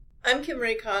I'm Kim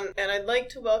Raycon, and I'd like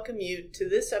to welcome you to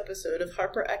this episode of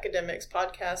Harper Academic's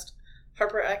podcast,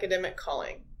 Harper Academic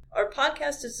Calling. Our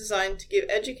podcast is designed to give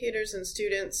educators and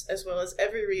students, as well as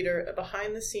every reader, a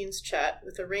behind-the-scenes chat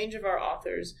with a range of our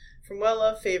authors, from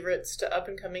well-loved favorites to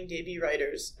up-and-coming debut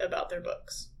writers, about their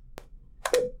books.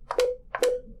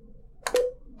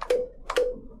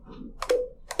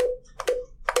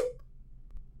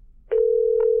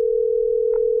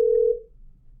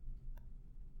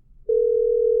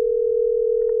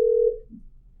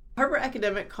 Harper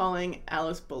Academic calling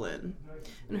Alice Boleyn.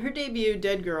 In her debut,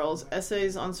 Dead Girls,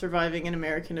 Essays on Surviving an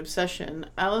American Obsession,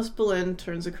 Alice Boleyn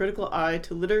turns a critical eye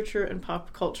to literature and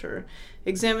pop culture,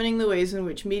 examining the ways in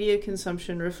which media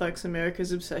consumption reflects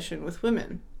America's obsession with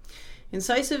women.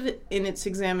 Incisive in its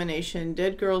examination,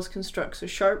 Dead Girls constructs a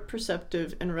sharp,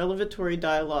 perceptive, and revelatory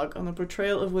dialogue on the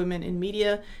portrayal of women in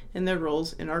media and their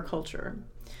roles in our culture.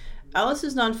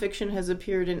 Alice's nonfiction has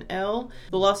appeared in Elle,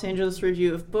 the Los Angeles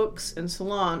Review of Books, and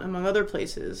Salon, among other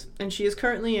places, and she is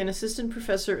currently an assistant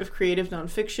professor of creative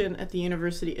nonfiction at the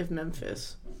University of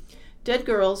Memphis. Dead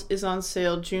Girls is on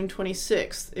sale June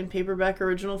 26th in paperback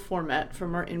original format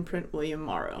from our imprint William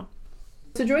Morrow.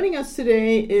 So joining us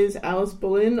today is Alice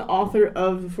Boleyn, author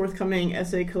of the forthcoming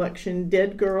essay collection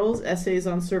Dead Girls, Essays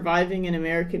on Surviving an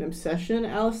American Obsession.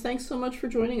 Alice, thanks so much for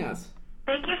joining us.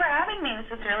 Thank you for having me.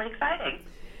 This is really exciting.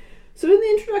 So in the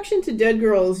introduction to Dead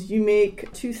Girls, you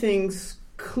make two things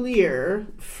clear.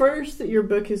 First, that your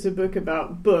book is a book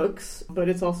about books, but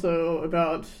it's also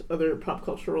about other pop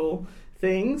cultural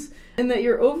things, and that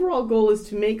your overall goal is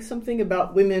to make something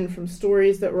about women from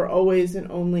stories that were always and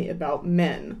only about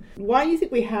men. Why do you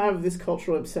think we have this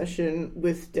cultural obsession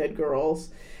with Dead Girls,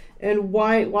 and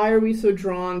why are we so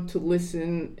drawn to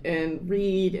listen and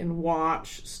read and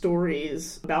watch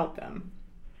stories about them?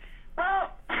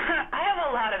 Well, I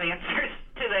have a lot of answers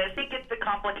to this. I think it's a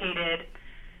complicated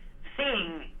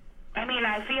thing. I mean,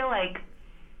 I feel like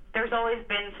there's always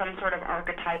been some sort of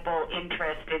archetypal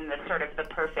interest in the sort of the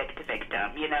perfect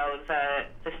victim, you know,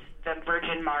 the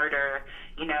virgin martyr,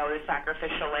 you know, the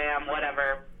sacrificial lamb,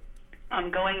 whatever,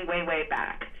 going way, way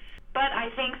back. But I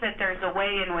think that there's a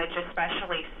way in which,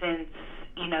 especially since,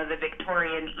 you know, the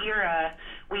Victorian era,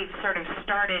 we've sort of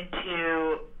started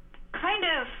to kind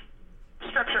of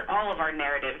structure all of our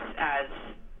narratives as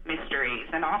mysteries,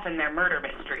 and often they're murder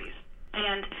mysteries.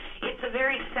 And it's a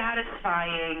very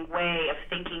satisfying way of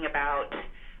thinking about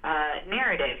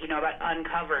narrative, you know, about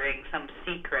uncovering some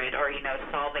secret or, you know,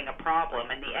 solving a problem.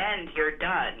 In the end, you're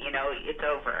done, you know, it's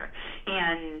over.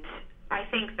 And I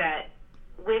think that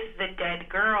with the Dead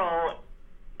Girl,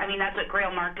 I mean, that's what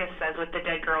Grail Marcus says with the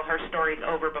Dead Girl, her story's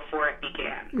over before it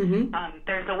began. Mm-hmm.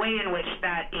 There's a way in which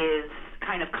that is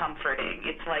kind of comforting.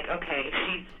 It's like, okay,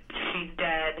 she's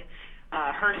dead.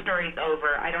 Her story's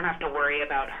over. I don't have to worry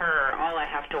about her. All I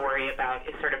have to worry about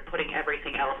is sort of putting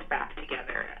everything else back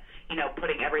together, you know,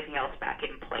 putting everything else back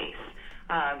in place.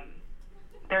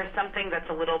 There's something that's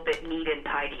a little bit neat and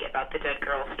tidy about the Dead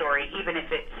Girl story, even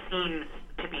if it seems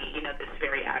to be, you know, this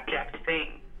very abject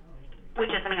thing, which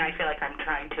is something I feel like I'm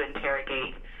trying to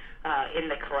interrogate in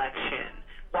the collection.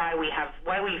 Why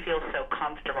we feel so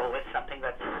comfortable with something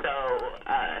that's so,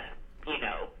 you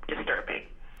know, disturbing.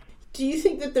 Do you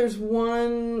think that there's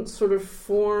one sort of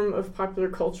form of popular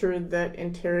culture that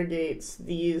interrogates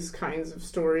these kinds of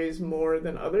stories more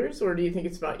than others, or do you think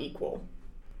it's about equal?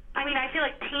 I mean, I feel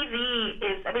like TV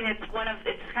is, I mean, it's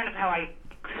kind of how I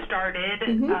started,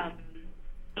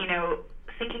 you know,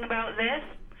 thinking about this,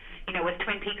 you know, with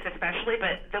Twin Peaks especially,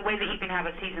 but the way that you can have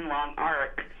a season-long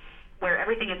arc where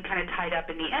everything is kind of tied up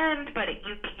in the end, but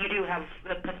you do have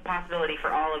the possibility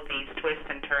for all of these twists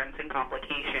and turns and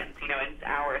complications, you know, and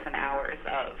hours and hours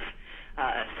of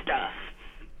stuff.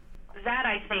 That,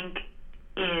 I think,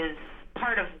 is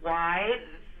part of why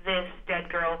this Dead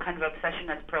Girl kind of obsession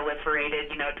has proliferated,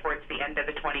 you know, towards the end of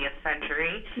the 20th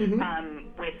century,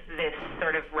 with this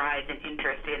sort of rise in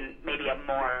interest in maybe a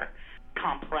more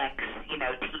complex, you know,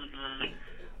 TV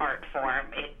art form.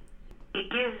 It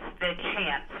gives the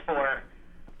chance for,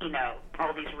 you know,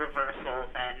 all these reversals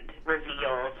and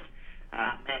reveals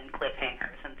and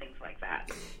cliffhangers and things like that.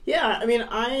 Yeah, I mean,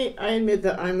 I admit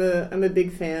that I'm a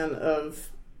big fan of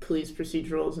police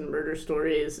procedurals and murder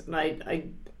stories, and I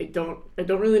don't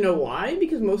really know why,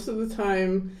 because most of the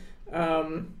time,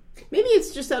 maybe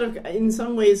it's just out of, in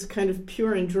some ways, kind of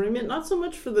pure enjoyment, not so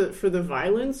much for the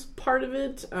violence part of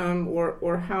it,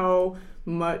 or how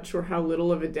much or how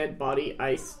little of a dead body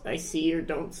I see or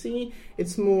don't see.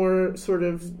 It's more sort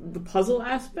of the puzzle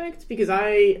aspect, because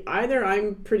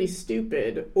I'm pretty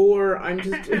stupid, or I'm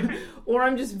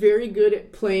just very good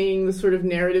at playing the sort of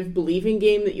narrative believing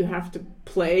game that you have to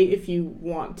play if you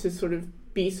want to sort of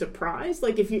be surprised.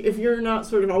 Like, if you're not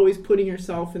sort of always putting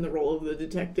yourself in the role of the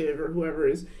detective or whoever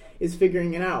is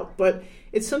figuring it out. But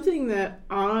it's something that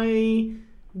I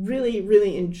really,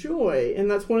 really enjoy, and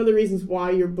that's one of the reasons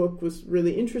why your book was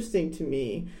really interesting to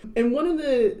me. And one of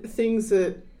the things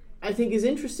that I think is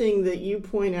interesting that you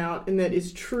point out, and that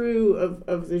is true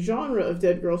of the genre of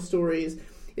dead girl stories,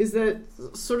 is that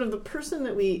sort of the person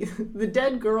that the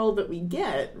dead girl that we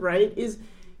get, right,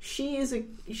 she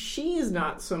is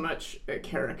not so much a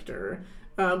character,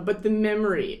 but the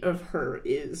memory of her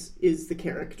is the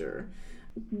character.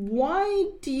 Why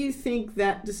do you think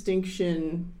that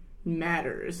distinction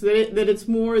matters? That it's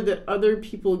more that other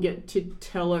people get to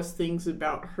tell us things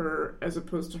about her as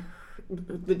opposed to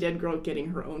the dead girl getting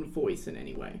her own voice in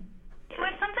any way? It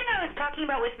was something I was talking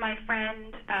about with my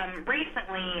friend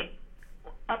recently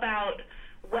about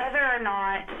whether or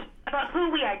not, about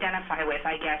who we identify with,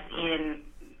 I guess, in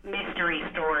mystery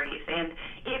stories, and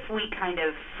if we kind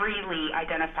of freely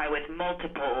identify with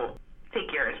multiple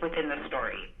figures within the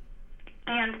story.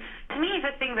 And to me,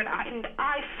 the thing that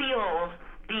I feel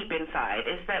deep inside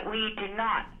is that we do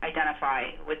not identify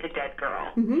with the dead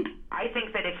girl. Mm-hmm. I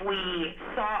think that if we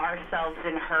saw ourselves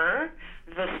in her,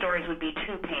 the stories would be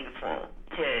too painful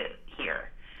to hear.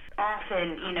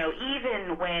 Often,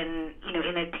 even when,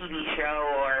 in a TV show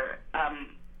or,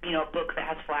 a book that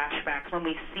has flashbacks, when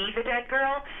we see the dead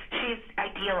girl, she's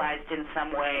idealized in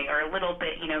some way, or a little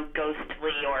bit,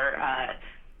 ghostly or,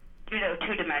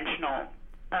 two-dimensional.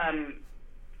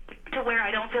 To where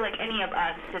I don't feel like any of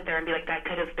us sit there and be like, that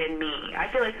could have been me.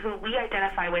 I feel like who we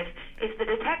identify with is the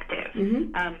detective.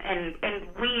 Mm-hmm. And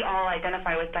we all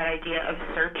identify with that idea of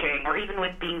searching, or even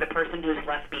with being the person who's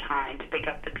left behind to pick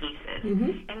up the pieces.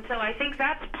 Mm-hmm. And so I think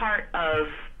that's part of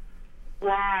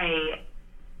why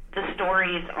the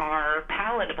stories are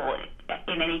palatable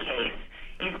in any case,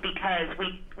 is because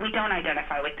we don't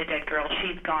identify with the dead girl.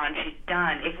 She's gone. She's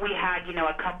done. If we had,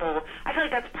 a couple, I feel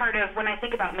like that's part of, when I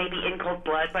think about maybe In Cold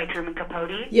Blood by Truman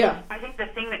Capote, yeah, I think the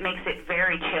thing that makes it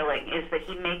very chilling is that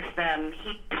he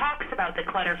talks about the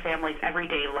Clutter family's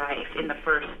everyday life in the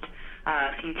first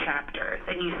few chapters,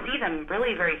 and you see them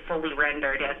really very fully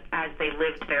rendered as they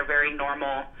lived their very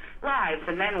normal lives,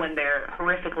 and then when they're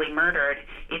horrifically murdered,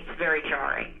 it's very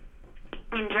jarring.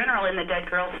 In general, in the dead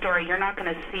girl story, you're not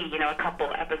going to see, a couple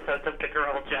episodes of the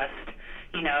girl just,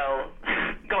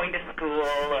 going to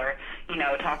school or,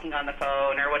 talking on the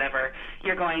phone or whatever.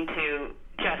 You're going to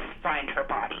just find her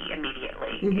body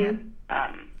immediately. Mm-hmm. And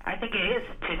I think it is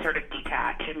to sort of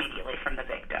detach immediately from the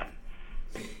victim.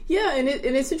 Yeah, and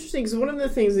it's interesting because one of the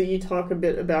things that you talk a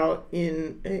bit about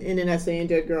in an essay in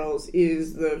Dead Girls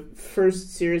is the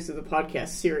first series of the podcast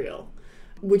Serial,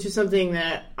 which is something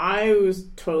that I was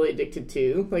totally addicted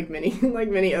to, like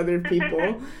many other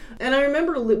people. And I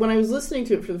remember when I was listening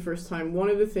to it for the first time, one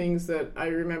of the things that I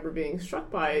remember being struck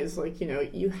by is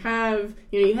you have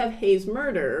Hayes'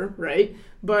 murder, right?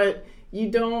 But you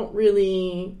don't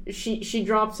really, she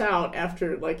drops out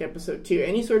after episode 2.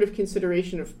 Any sort of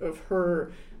consideration of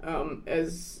her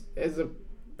as a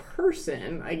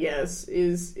person, I guess,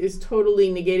 is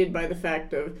totally negated by the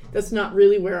fact of that's not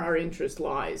really where our interest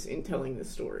lies in telling the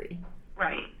story.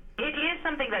 Right. It is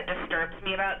something that disturbs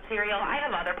me about Serial. I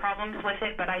have other problems with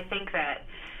it, but I think that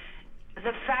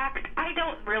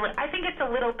I think it's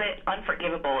a little bit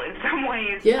unforgivable in some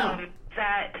ways. Yeah.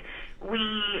 That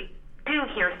we do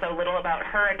hear so little about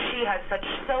her, and she has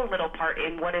so little part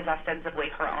in what is ostensibly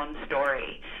her own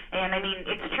story. And I mean,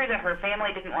 it's true that her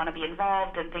family didn't want to be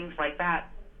involved and things like that,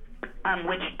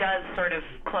 which does sort of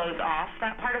close off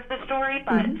that part of the story,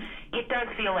 but it does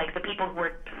feel like the people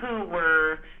who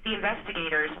were the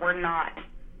investigators were not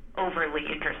overly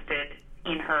interested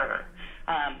in her,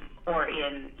 or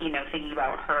in, thinking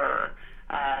about her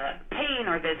pain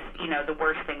or this, the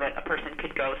worst thing that a person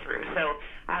could go through. So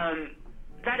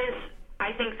that is,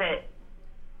 I think that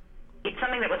it's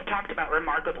something that was talked about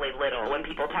remarkably little when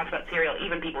people talked about Serial,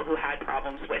 even people who had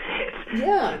problems with it.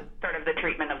 Yeah. Sort of the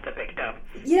treatment of the victim.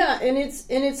 Yeah, and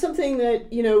it's something that,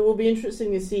 will be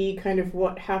interesting to see kind of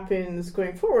what happens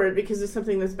going forward, because it's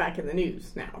something that's back in the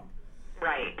news now.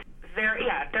 Right.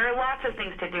 There are lots of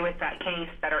things to do with that case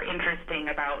that are interesting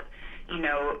about,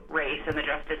 race and the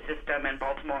justice system in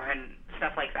Baltimore and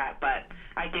stuff like that, but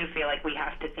I do feel like we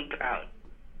have to think about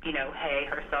Hay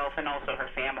herself and also her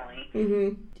family.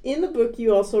 Mm-hmm. In the book,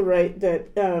 you also write that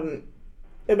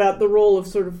about the role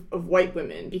of of white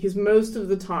women, because most of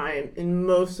the time, in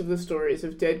most of the stories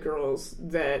of dead girls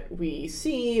that we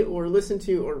see or listen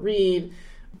to or read,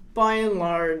 by and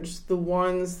large, the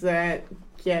ones that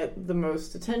get the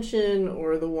most attention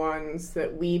or the ones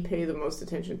that we pay the most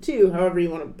attention to, however you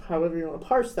want to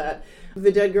parse that.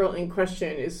 The dead girl in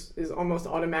question is almost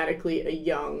automatically a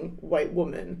young white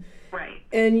woman. Right.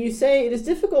 And you say it is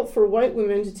difficult for white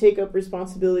women to take up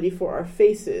responsibility for our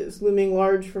faces, looming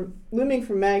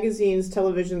from magazines,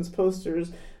 televisions,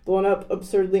 posters, blown up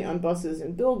absurdly on buses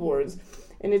and billboards,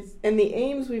 and the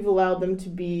aims we've allowed them to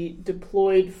be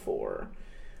deployed for.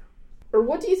 Or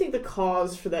what do you think the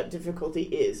cause for that difficulty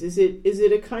is? Is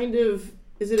it a kind of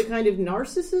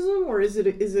narcissism, or is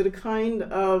it a kind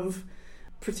of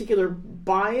particular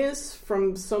bias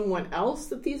from someone else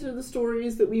that these are the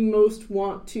stories that we most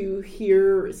want to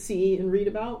hear, see, and read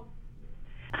about?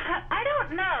 I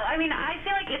don't know. I mean, I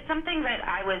feel like it's something that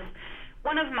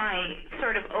one of my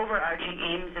sort of overarching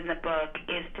aims in the book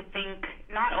is to think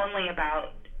not only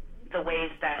about the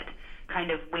ways that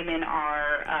kind of women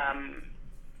are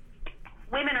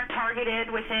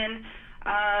targeted within,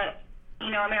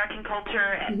 American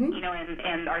culture and, Mm-hmm.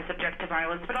 and are subject to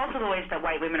violence, but also the ways that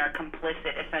white women are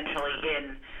complicit essentially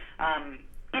in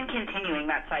continuing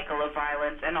that cycle of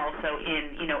violence and also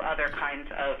in, other kinds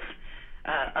of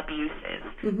abuses.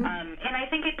 Mm-hmm. And I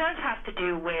think it does have to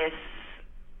do with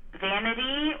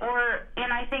vanity,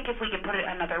 and I think if we can put it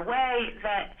another way,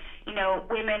 that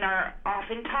women are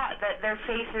often taught that their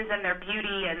faces and their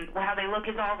beauty and how they look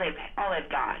is all they've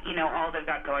got, all they've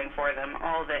got going for them,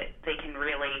 all that they can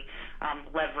really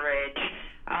leverage.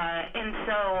 And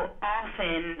so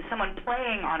often someone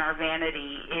playing on our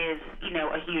vanity is,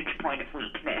 a huge point of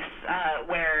weakness,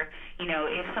 where,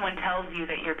 if someone tells you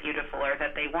that you're beautiful or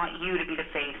that they want you to be the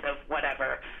face of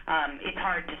whatever, it's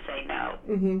hard to say no.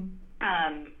 Mm-hmm.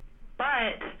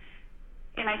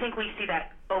 And I think we see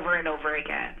that over and over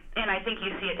again. And I think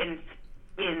you see it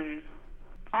in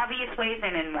obvious ways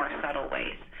and in more subtle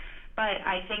ways. But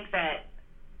I think that,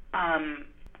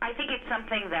 I think it's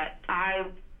something that I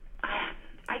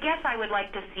guess I would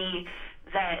like to see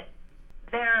that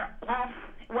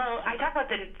I talk about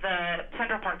the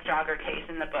Central Park jogger case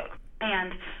in the book,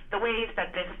 and the ways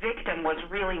that this victim was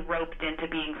really roped into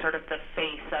being sort of the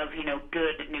face of,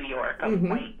 good New York, of Mm-hmm.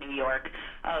 white New York,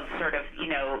 of sort of,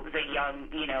 the young,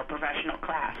 professional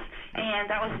class. And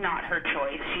that was not her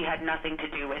choice. She had nothing to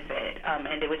do with it,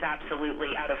 and it was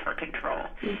absolutely out of her control.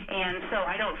 Mm-hmm. And so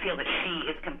I don't feel that she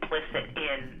is complicit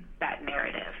in that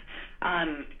narrative.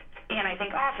 And I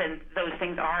think often those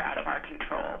things are out of our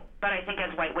control. But I think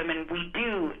as white women, we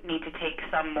do need to take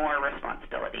some more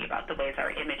responsibility about the ways our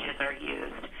images are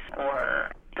used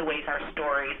or the ways our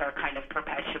stories are kind of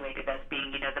perpetuated as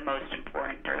being, the most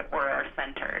important or are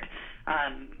centered.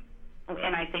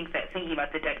 And I think that thinking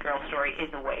about the dead girl story is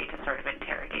a way to sort of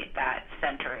interrogate that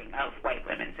centering of white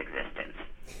women's existence.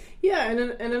 Yeah, and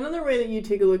another way that you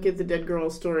take a look at the dead girl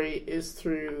story is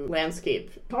through landscape.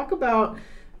 Talk about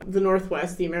the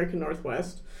Northwest, the American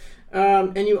Northwest,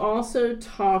 and you also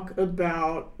talk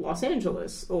about Los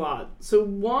Angeles a lot. So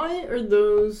why are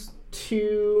those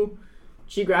two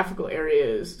geographical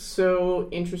areas so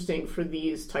interesting for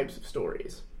these types of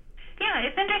stories? Yeah,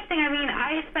 it's interesting. I mean,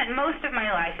 I spent most of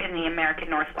my life in the American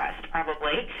Northwest,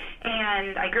 probably,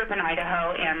 and I grew up in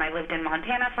Idaho, and I lived in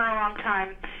Montana for a long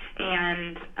time,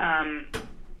 and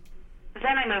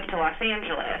then I moved to Los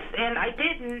Angeles, and I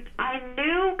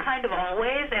knew kind of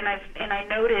always, and I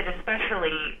noted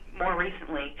especially more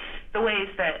recently the ways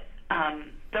that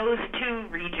those two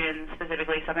regions,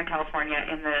 specifically Southern California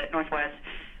and the Northwest,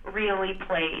 really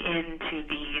play into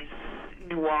these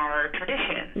noir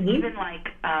traditions. Mm-hmm. Even like,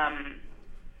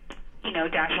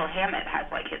 Dashiell Hammett has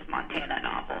like his Montana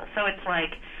novel. So it's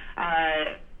like,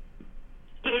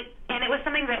 it was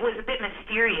something that was a bit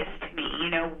mysterious to me,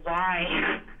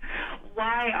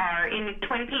 why are, in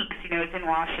Twin Peaks, it's in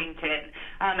Washington,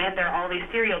 and there are all these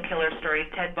serial killer stories,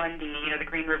 Ted Bundy, the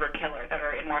Green River Killer, that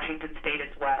are in Washington State as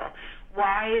well.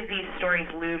 Why these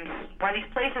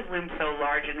places loom so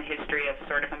large in the history of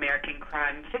sort of American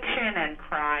crime fiction and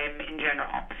crime in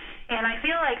general. And I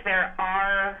feel like there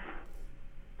are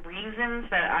reasons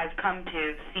that I've come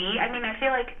to see. I mean, I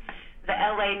feel like the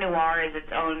LA noir is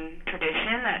its own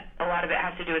tradition, that a lot of it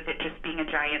has to do with it just being a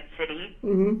giant city.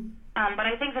 Mm-hmm. But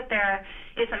I think that there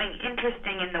is something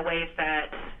interesting in the ways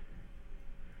that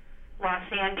Los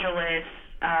Angeles,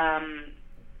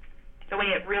 the way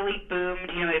it really boomed,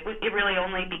 it really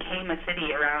only became a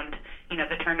city around,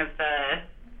 the turn of the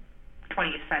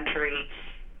 20th century.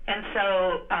 And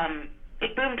so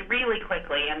it boomed really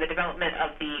quickly, and the development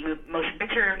of the motion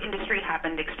picture industry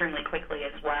happened extremely quickly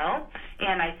as well.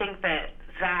 And I think that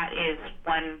that is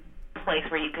one place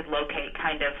where you could locate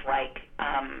kind of like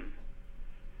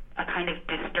a kind kind of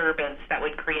disturbance that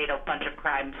would create a bunch of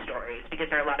crime stories, because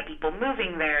there are a lot of people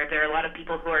moving there. There are a lot of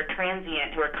people who are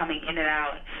transient, who are coming in and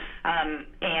out,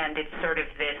 and it's sort of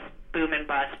this boom and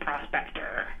bust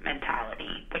prospector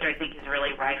mentality, which I think is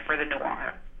really rife for the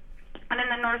noir. And in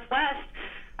the Northwest,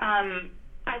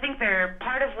 I think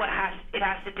part of what it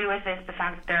has to do with is the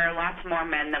fact that there are lots more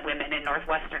men than women in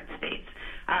northwestern states.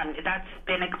 That's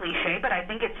been a cliche, but I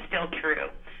think it's still true.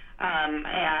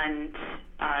 And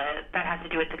that has to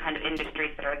do with the kind of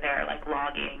industries that are there, like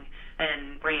logging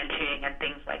and ranching and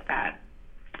things like that.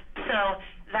 So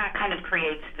that kind of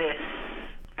creates this,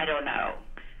 I don't know,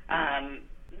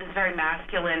 this very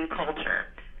masculine culture.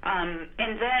 And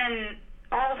then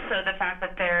also the fact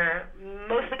that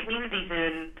most of the communities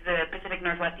in the Pacific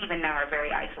Northwest even now are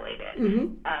very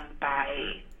isolated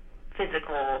by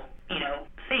physical,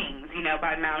 things,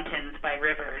 by mountains, by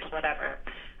rivers, whatever.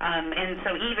 And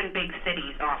so even big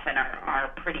cities often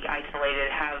are pretty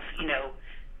isolated, have,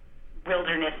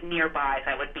 wilderness nearby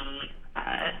that would be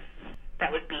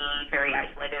very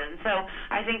isolated. And so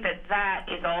I think that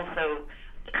is also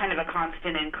kind of a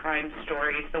constant in crime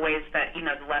stories, the ways that,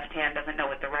 the left hand doesn't know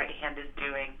what the right hand is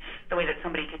doing, the way that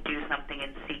somebody could do something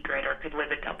in secret or could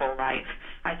live a double life,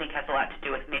 I think has a lot to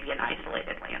do with maybe an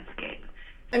isolated landscape.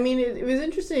 I mean, it was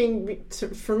interesting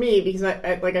for me because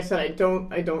I like I said, I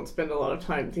don't spend a lot of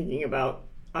time thinking about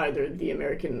either the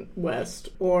American West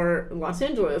or Los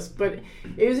Angeles, but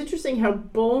it was interesting how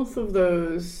both of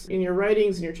those, in your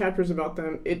writings and your chapters about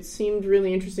them, it seemed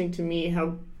really interesting to me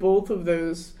how both of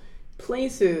those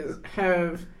places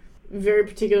have very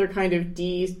particular kind of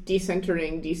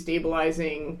decentering,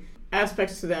 destabilizing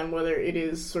aspects to them, whether it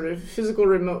is sort of physical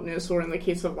remoteness or, in the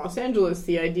case of Los Angeles,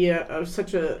 the idea of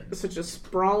such a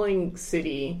sprawling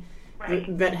city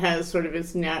that has sort of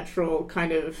its natural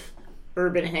kind of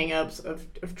urban hang-ups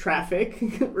of traffic,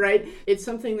 right? It's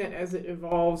something that as it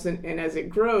evolves and as it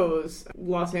grows,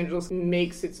 Los Angeles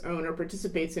makes its own or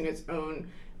participates in its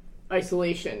own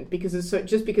isolation because it's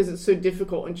so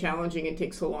difficult and challenging and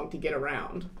takes so long to get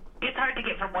around. It's hard to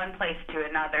get from one place to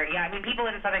another. Yeah, I mean, people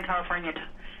in Southern California,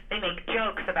 they make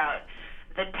jokes about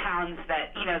the towns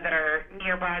that, that are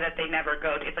nearby that they never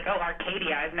go to. It's like,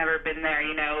 Arcadia, I've never been there,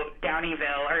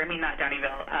 Downeyville, not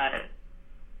Downeyville,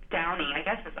 Downey, I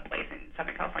guess is a place in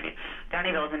Southern California.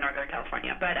 Downeyville is in Northern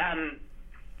California. But,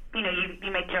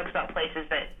 you make jokes about places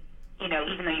that,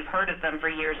 even though you've heard of them for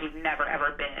years, you've never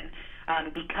ever been.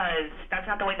 Because that's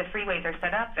not the way the freeways are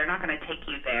set up. They're not going to take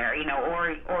you there, or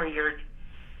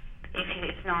if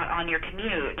it's not on your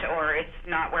commute, or it's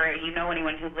not where you know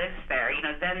anyone who lives there,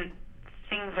 then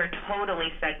things are totally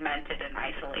segmented and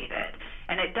isolated.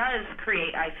 And it does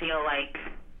create, I feel like,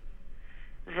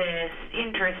 this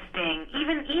interesting,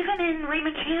 even in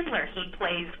Raymond Chandler, he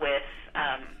plays with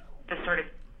the sort of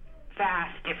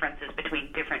vast differences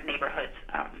between different neighborhoods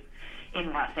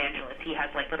in Los Angeles. He has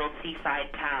like little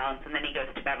seaside towns, and then he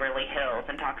goes to Beverly Hills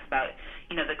and talks about,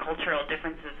 the cultural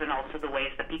differences and also the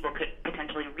ways that people could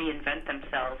potentially reinvent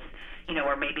themselves,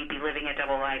 or maybe be living a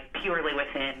double life purely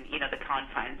within, the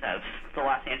confines of the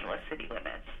Los Angeles city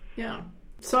limits. Yeah.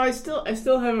 So I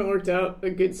still haven't worked out a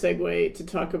good segue to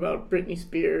talk about Britney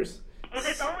Spears. Well,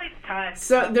 there's always time.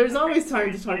 So there's always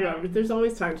time to talk about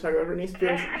Britney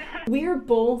Spears. We are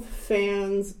both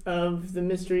fans of the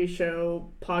mystery show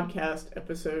podcast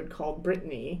episode called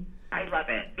Britney. I love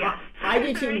it. Yes. I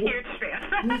do too. I'm a huge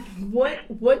fan.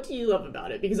 What do you love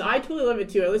about it? Because I totally love it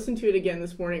too. I listened to it again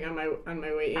this morning on my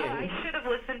way in. Oh, I should have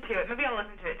listened to it. Maybe I'll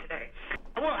listen to it today.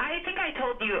 Well, I think I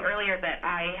told you earlier that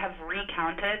I have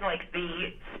recounted like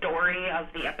the story of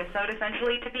the episode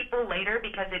essentially to people later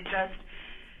because it just.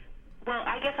 Well,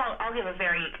 I guess I'll give a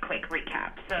very quick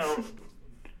recap. So,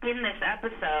 in this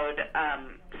episode,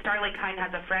 Starlee Kine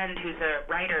has a friend who's a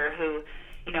writer who,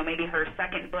 maybe her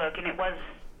second book, and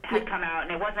had come out,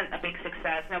 and it wasn't a big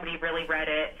success. Nobody really read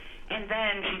it. And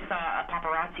then she saw a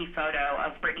paparazzi photo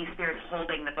of Britney Spears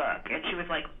holding the book, and she was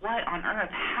like, what on earth?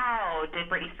 How did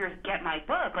Britney Spears get my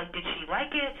book? Like, did she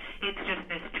like it? It's just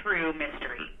this true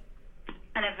mystery.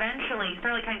 And eventually,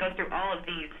 Starlee Kine goes through all of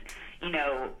these,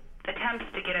 attempts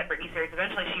to get at Britney Spears.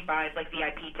 Eventually she buys like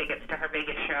VIP tickets to her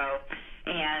Vegas show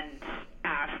and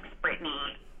asks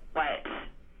Britney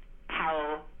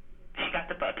how she got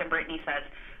the book, and Britney says,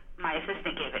 my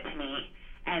assistant gave it to me.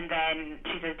 And then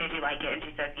she says, did you like it? And she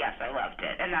says, yes, I loved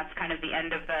it. And that's kind of the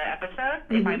end of the episode,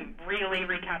 if I'm really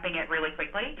recapping it really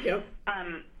quickly. Yep.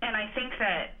 And I think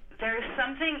that there's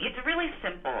something, it's really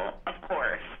simple, of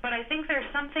course, but I think there's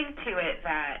something to it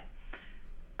that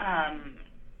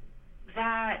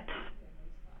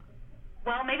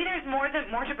well, maybe there's more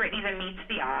to Britney than meets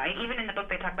the eye. Even in the book,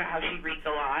 they talk about how she reads a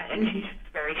lot and she's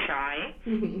very shy.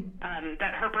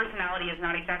 That her personality is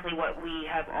not exactly what we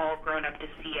have all grown up to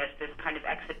see as this kind of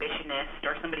exhibitionist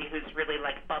or somebody who's really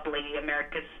like bubbly,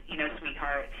 America's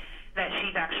sweetheart. That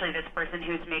she's actually this person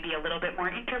who's maybe a little bit more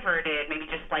introverted, maybe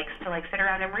just likes to like sit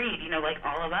around and read, like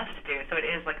all of us do. So it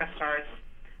is like a stars,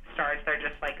 they're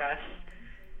just like us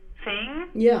thing.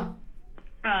 Yeah.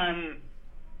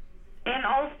 And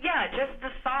also, just the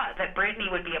thought that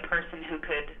Britney would be a person who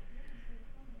could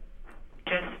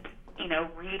just,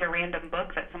 read a random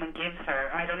book that someone gives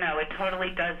her. I don't know. It totally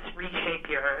does reshape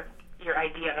your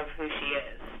idea of who she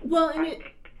is. Well,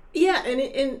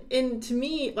 and to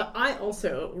me, I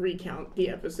also recount the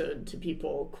episode to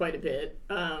people quite a bit.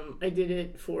 I did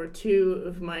it for two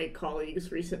of my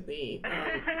colleagues recently.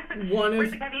 Have you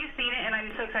seen it? And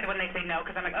I'm so excited when they say no,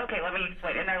 because I'm like, okay, let me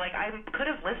explain. And they're like, I could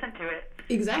have listened to it.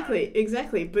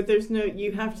 Exactly. But there's no.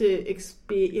 You have to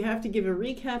give a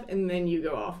recap, and then you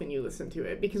go off and you listen to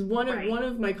it, because one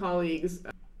of my colleagues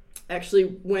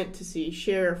actually went to see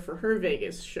Cher for her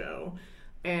Vegas show,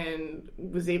 and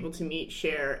was able to meet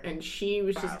Cher, and she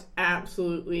was just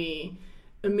absolutely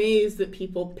amazed that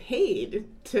people paid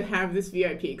to have this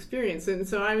VIP experience. And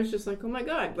so I was just like, oh my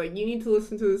god, like, you need to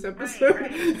listen to this episode. Right.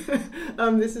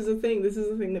 This is a thing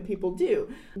that people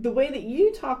do. The way that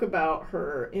you talk about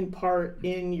her in part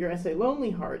in your essay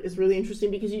Lonely Heart is really interesting,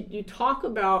 because you talk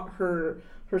about her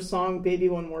song Baby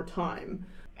One More Time,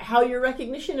 how your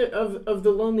recognition of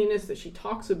the loneliness that she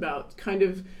talks about kind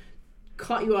of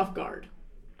caught you off guard.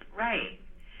 Right.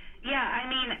 Yeah, I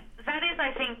mean, that is,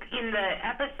 I think, in the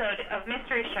episode of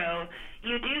Mystery Show,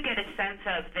 you do get a sense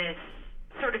of this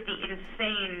sort of the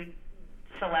insane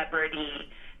celebrity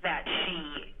that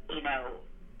she,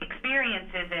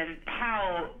 experiences, and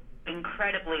how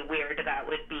incredibly weird that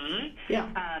would be. Yeah.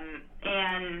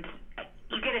 And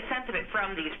you get a sense of it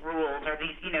from these rules, or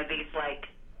these, these, like,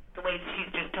 the ways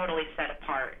she's just totally set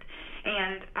apart.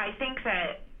 And I think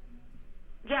that,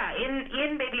 yeah,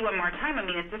 in Baby One More Time, I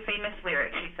mean, it's a famous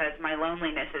lyric. She says, "My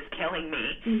loneliness is killing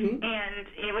me." Mm-hmm. And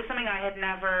it was something I had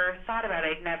never thought about.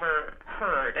 I'd never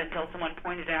heard until someone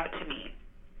pointed it out to me.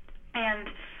 And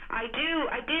I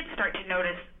did start to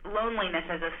notice loneliness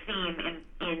as a theme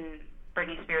in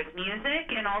Britney Spears'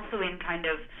 music, and also in kind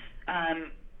of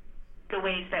the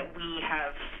ways that we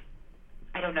have,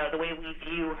 the way we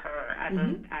view her as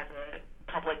a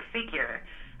public figure.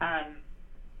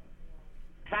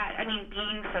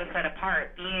 Being so set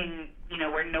apart, being,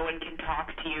 where no one can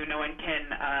talk to you, no one can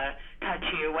touch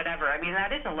you, whatever. I mean,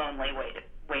 that is a lonely way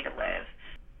to live.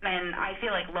 And I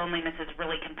feel like loneliness is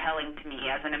really compelling to me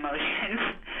as an emotion.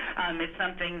 It's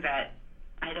something that,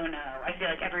 I don't know, I feel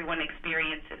like everyone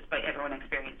experiences, but everyone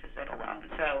experiences it alone.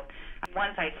 So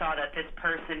once I saw that this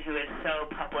person who is so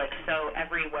public, so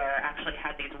everywhere, actually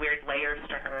had these weird layers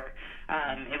to her,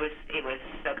 it was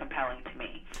so compelling to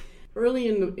me. Early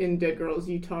in Dead Girls,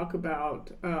 you talk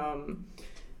about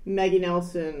Maggie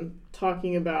Nelson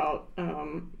talking about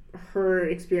her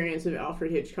experience of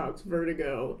Alfred Hitchcock's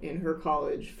Vertigo in her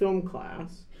college film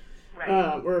class,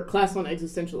 right. Or class on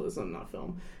existentialism, not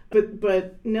film.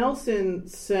 But Nelson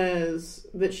says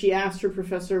that she asked her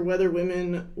professor whether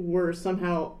women were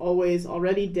somehow always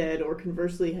already dead, or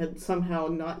conversely had somehow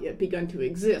not yet begun to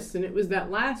exist. And it was that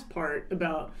last part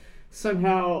about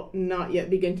somehow not yet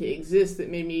begin to exist that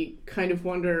made me kind of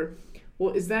wonder,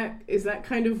 well, is that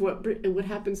kind of what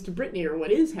happens to Britney, or what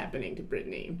is happening to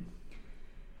Britney?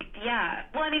 Yeah.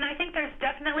 Well, I think there's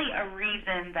definitely a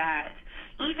reason that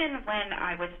even when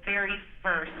I was very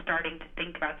first starting to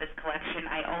think about this collection,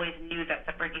 I always knew that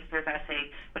the Britney Spears essay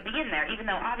would be in there, even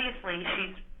though obviously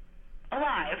she's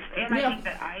alive. And I think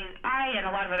that I and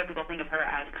a lot of other people think of her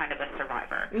as kind of a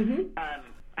survivor. Mm-hmm.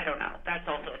 I don't know. That's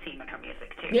also a theme in her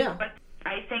music too. Yeah. But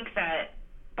I think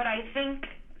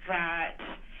that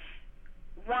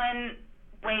one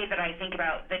way that I think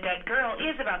about The Dead Girl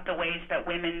is about the ways that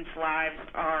women's lives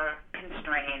are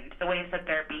constrained, the ways that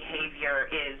their behavior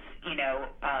is,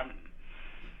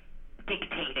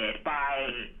 dictated by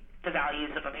the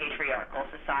values of a patriarchal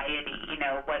society.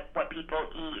 What people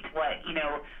eat,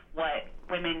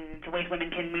 the ways women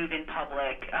can move in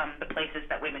public, the places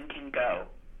that women can go.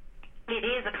 It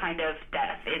is a kind of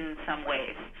death in some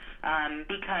ways,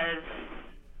 because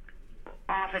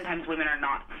oftentimes women are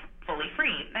not fully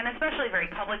free, and especially very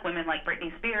public women like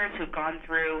Britney Spears, who've gone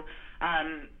through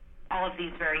all of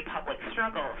these very public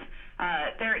struggles.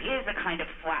 There is a kind of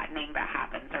flattening that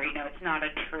happens, or it's not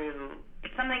it's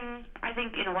something, I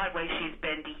think in a lot of ways she's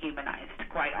been dehumanized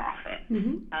quite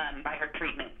often by her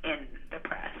treatment in the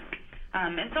press.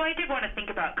 And so I did want to think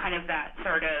about kind of that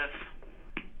sort of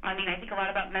I mean, I think a lot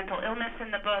about mental illness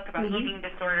in the book, about eating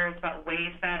disorders, about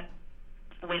ways that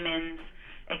women's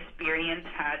experience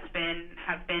have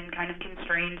been kind of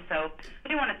constrained. So I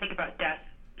do want to think about death,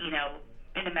 you know,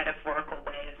 in a metaphorical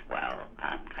way as well,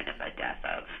 kind of a death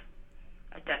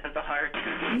of the heart.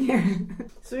 Yeah.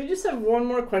 So we just have one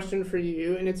more question for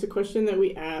you, and it's a question that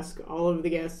we ask all of the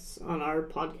guests on our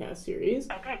podcast series.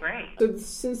 Okay, great. So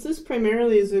since this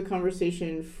primarily is a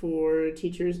conversation for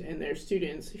teachers and their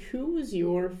students, who was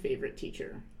your favorite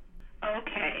teacher?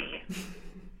 Okay.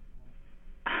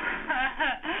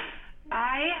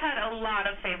 I had a lot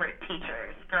of favorite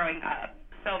teachers growing up,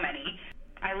 so many.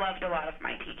 I loved a lot of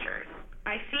my teachers.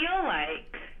 I feel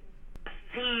like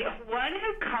the one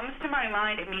who comes to my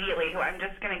mind immediately, who I'm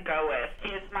just going to go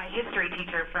with, is my history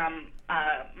teacher from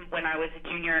when I was a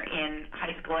junior in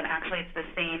high school, and actually it's the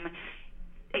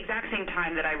exact same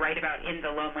time that I write about in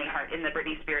The Lonely Heart, in the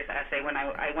Britney Spears essay, when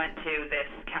I went to this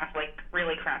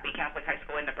really crappy Catholic high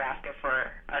school in Nebraska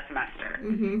for a semester.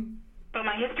 Mm-hmm. But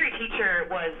my history teacher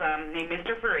was named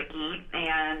Mr. Faricki,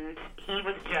 and he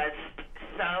was just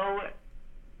so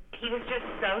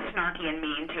snarky and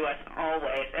mean to us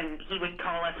always, and he would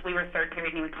call us, we were third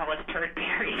period, and he would call us turd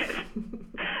period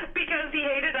because he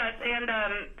hated us, and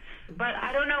but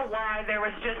I don't know why, there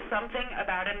was just something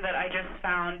about him that I just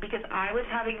found, because I was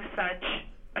having such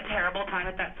a terrible time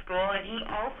at that school, and he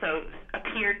also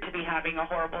appeared to be having a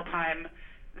horrible time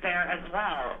there as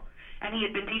well, and he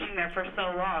had been teaching there for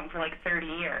so long, for like 30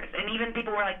 years, and even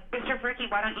people were like, Mr. Faricki,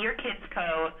 why don't your kids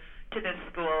go to this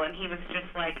school? And he was just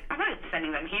like, I'm not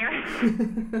sending them here.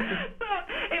 So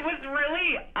it was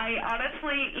really, I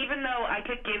honestly, even though I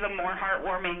could give a more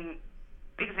heartwarming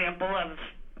example of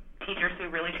teachers who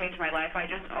really changed my life, I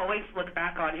just always look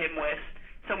back on him with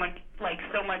so much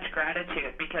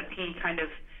gratitude, because he kind of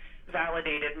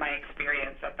validated my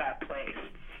experience at that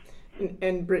place.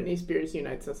 And Britney Spears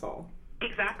unites us all.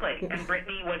 Exactly. And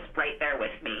Britney was right there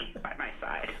with me by my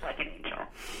side, like an angel.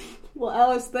 Well,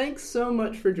 Alice, thanks so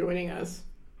much for joining us.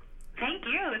 Thank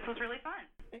you. This was really fun.